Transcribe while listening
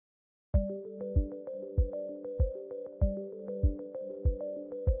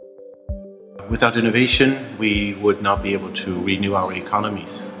Without innovation, we would not be able to renew our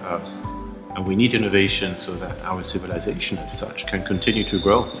economies. And we need innovation so that our civilization as such can continue to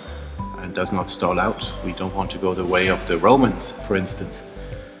grow and does not stall out. We don't want to go the way of the Romans, for instance.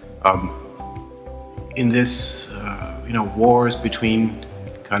 In this, wars between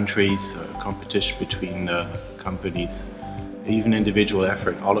countries, competition between companies, even individual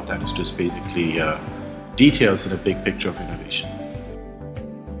effort, all of that is just basically details in a big picture of innovation.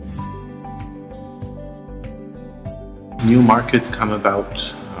 New markets come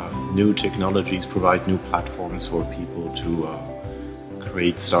about, new technologies provide new platforms for people to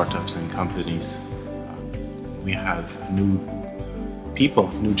create startups and companies. We have new people,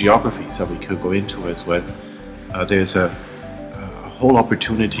 new geographies that we could go into as well. There's a whole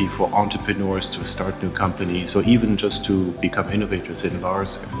opportunity for entrepreneurs to start new companies, or even just to become innovators in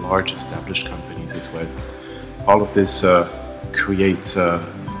large established companies as well. All of this creates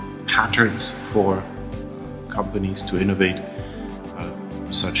patterns for companies to innovate,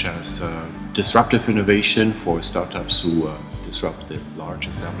 such as disruptive innovation for startups who disrupt the large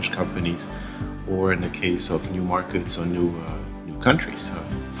established companies, or in the case of new markets or new countries,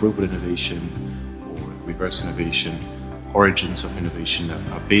 frugal innovation or reverse innovation, origins of innovation that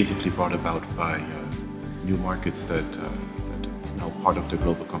are basically brought about by new markets that are now part of the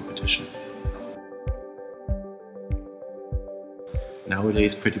global competition.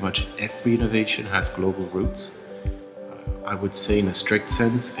 Nowadays, pretty much every innovation has global roots. I would say in a strict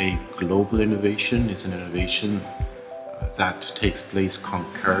sense, a global innovation is an innovation that takes place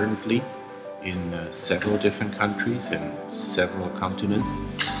concurrently in several different countries and several continents.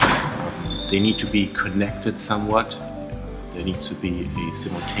 They need to be connected somewhat. There needs to be a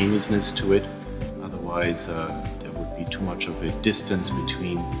simultaneousness to it. Otherwise, there would be too much of a distance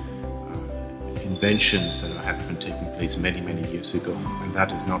between inventions that have been taking place many years ago, and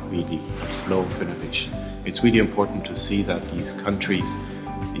that is not really a flow of innovation. It's really important to see that these countries,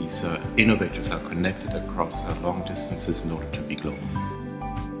 these innovators are connected across long distances in order to be global.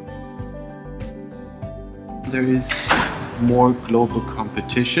 There is more global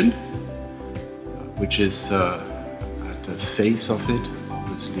competition, which is at the face of it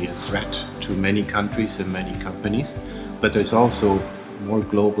obviously a threat to many countries and many companies, but there's also more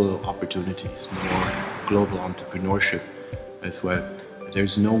global opportunities, more global entrepreneurship as well.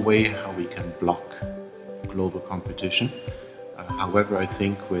 There's no way how we can block global competition. However, I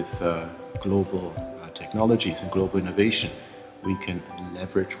think with global technologies and global innovation, we can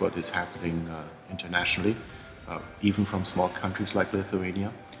leverage what is happening internationally, even from small countries like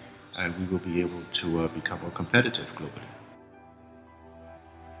Lithuania, and we will be able to become more competitive globally.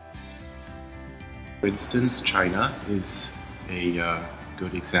 For instance, China is a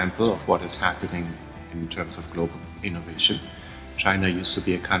good example of what is happening in terms of global innovation. China used to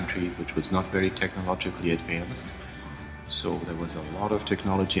be a country which was not very technologically advanced, so there was a lot of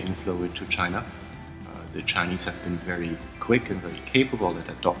technology inflow into China. The Chinese have been very quick and very capable at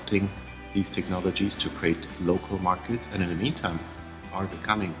adopting these technologies to create local markets, and in the meantime are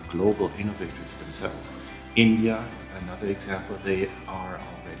becoming global innovators themselves. India, another example, they are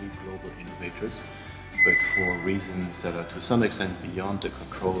already global innovators, but for reasons that are to some extent beyond the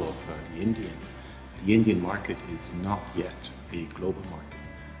control of the Indians. The Indian market is not yet a global market,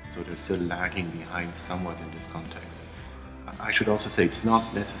 so they're still lagging behind somewhat in this context. I should also say it's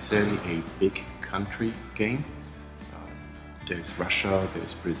not necessarily a big country game. There's Russia,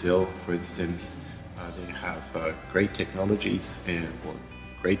 there's Brazil, for instance. They have great technologies or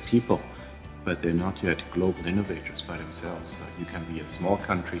great people, but they're not yet global innovators by themselves. You can be a small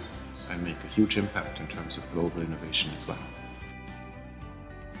country and make a huge impact in terms of global innovation as well.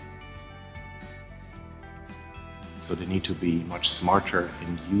 So they need to be much smarter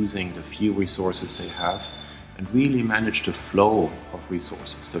in using the few resources they have and really manage the flow of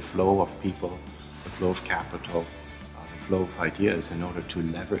resources, the flow of people, the flow of capital, the flow of ideas in order to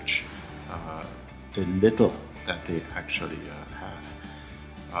leverage the little that they actually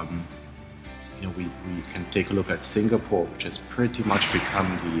have. We can take a look at Singapore, which has pretty much become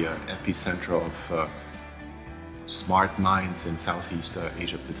the epicenter of smart minds in Southeast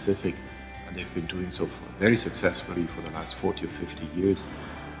Asia Pacific, and they've been doing so very successfully for the last 40 or 50 years.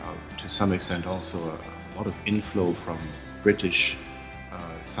 To some extent also a lot of inflow from British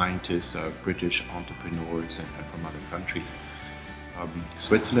scientists, British entrepreneurs and from other countries.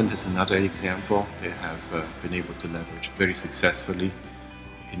 Switzerland is another example. They have been able to leverage very successfully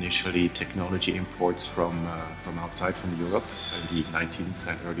initially technology imports from outside from Europe in the 19th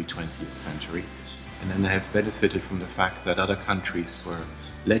and early 20th century, and then they have benefited from the fact that other countries were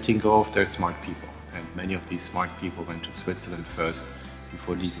letting go of their smart people, and many of these smart people went to Switzerland first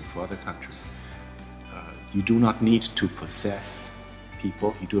before leaving for other countries. You do not need to possess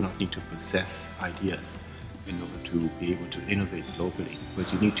people, you do not need to possess ideas in order to be able to innovate globally,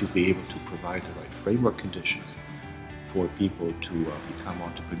 but you need to be able to provide the right framework conditions for people to become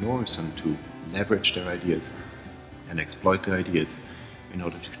entrepreneurs and to leverage their ideas and exploit their ideas in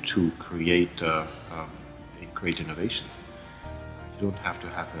order to create innovations. You don't have to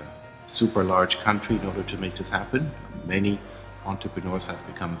have a super large country in order to make this happen. Many entrepreneurs have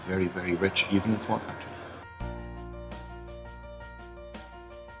become very, very rich even in small countries.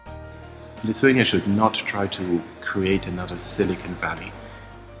 Lithuania should not try to create another Silicon Valley.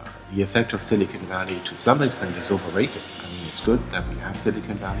 The effect of Silicon Valley to some extent is overrated. I mean, it's good that we have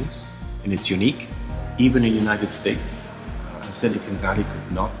Silicon Valley and it's unique. Even in the United States, Silicon Valley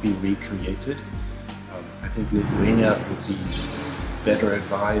could not be recreated. I think Lithuania would be better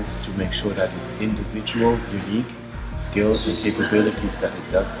advised to make sure that its individual, unique skills and capabilities that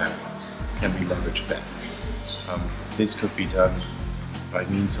it does have can be leveraged best. This could be done by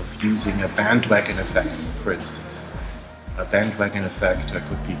means of using a bandwagon effect, for instance. A bandwagon effect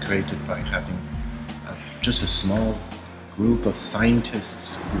could be created by having just a small group of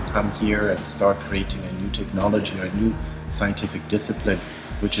scientists who come here and start creating a new technology or a new scientific discipline,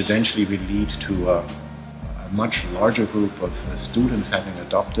 which eventually will lead to a much larger group of students having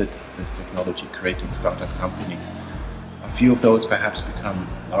adopted this technology, creating startup companies. A few of those perhaps become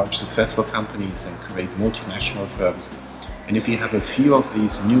large successful companies and create multinational firms. And if you have a few of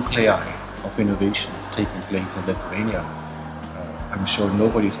these nuclei of innovations taking place in Lithuania, I'm sure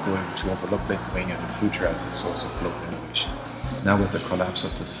nobody's going to overlook Lithuania in the future as a source of global innovation. Now with the collapse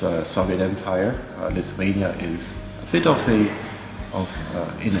of the Soviet Empire, Lithuania is a bit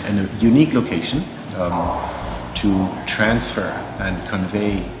in a unique location to transfer and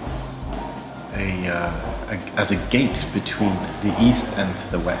convey as a gate between the East and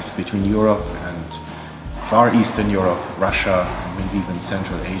the West, between Europe and Far Eastern Europe, Russia, and maybe even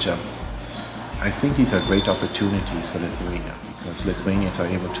Central Asia. I think these are great opportunities for Lithuania because Lithuanians are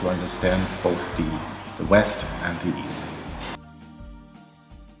able to understand both the West and the East.